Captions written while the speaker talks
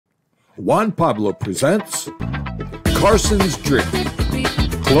Juan Pablo presents Carson's Drink.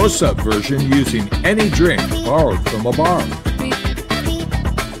 Close-up version using any drink borrowed from a bar.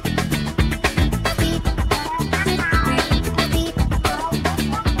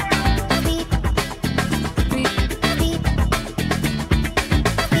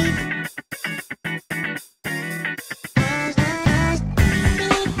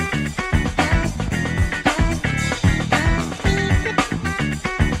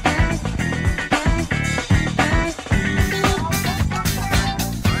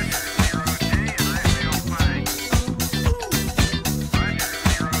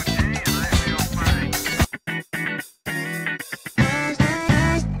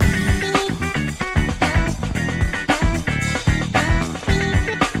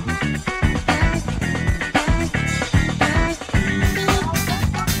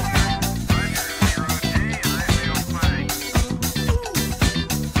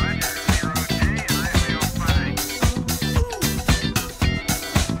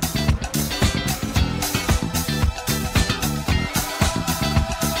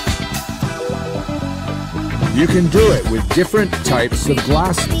 You can do it with different types of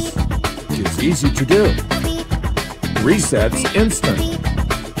glasses. It's easy to do. Resets instantly.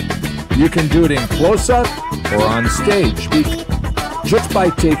 You can do it in close-up or on stage. Just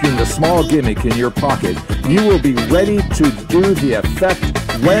by taking the small gimmick in your pocket, you will be ready to do the effect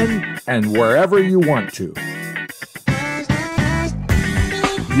when and wherever you want to.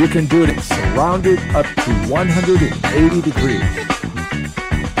 You can do it surrounded up to 180 degrees.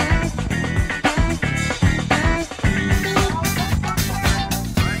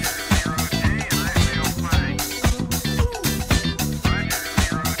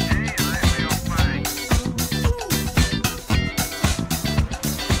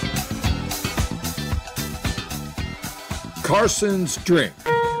 Carson's Drink,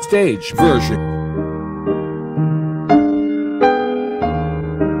 stage version.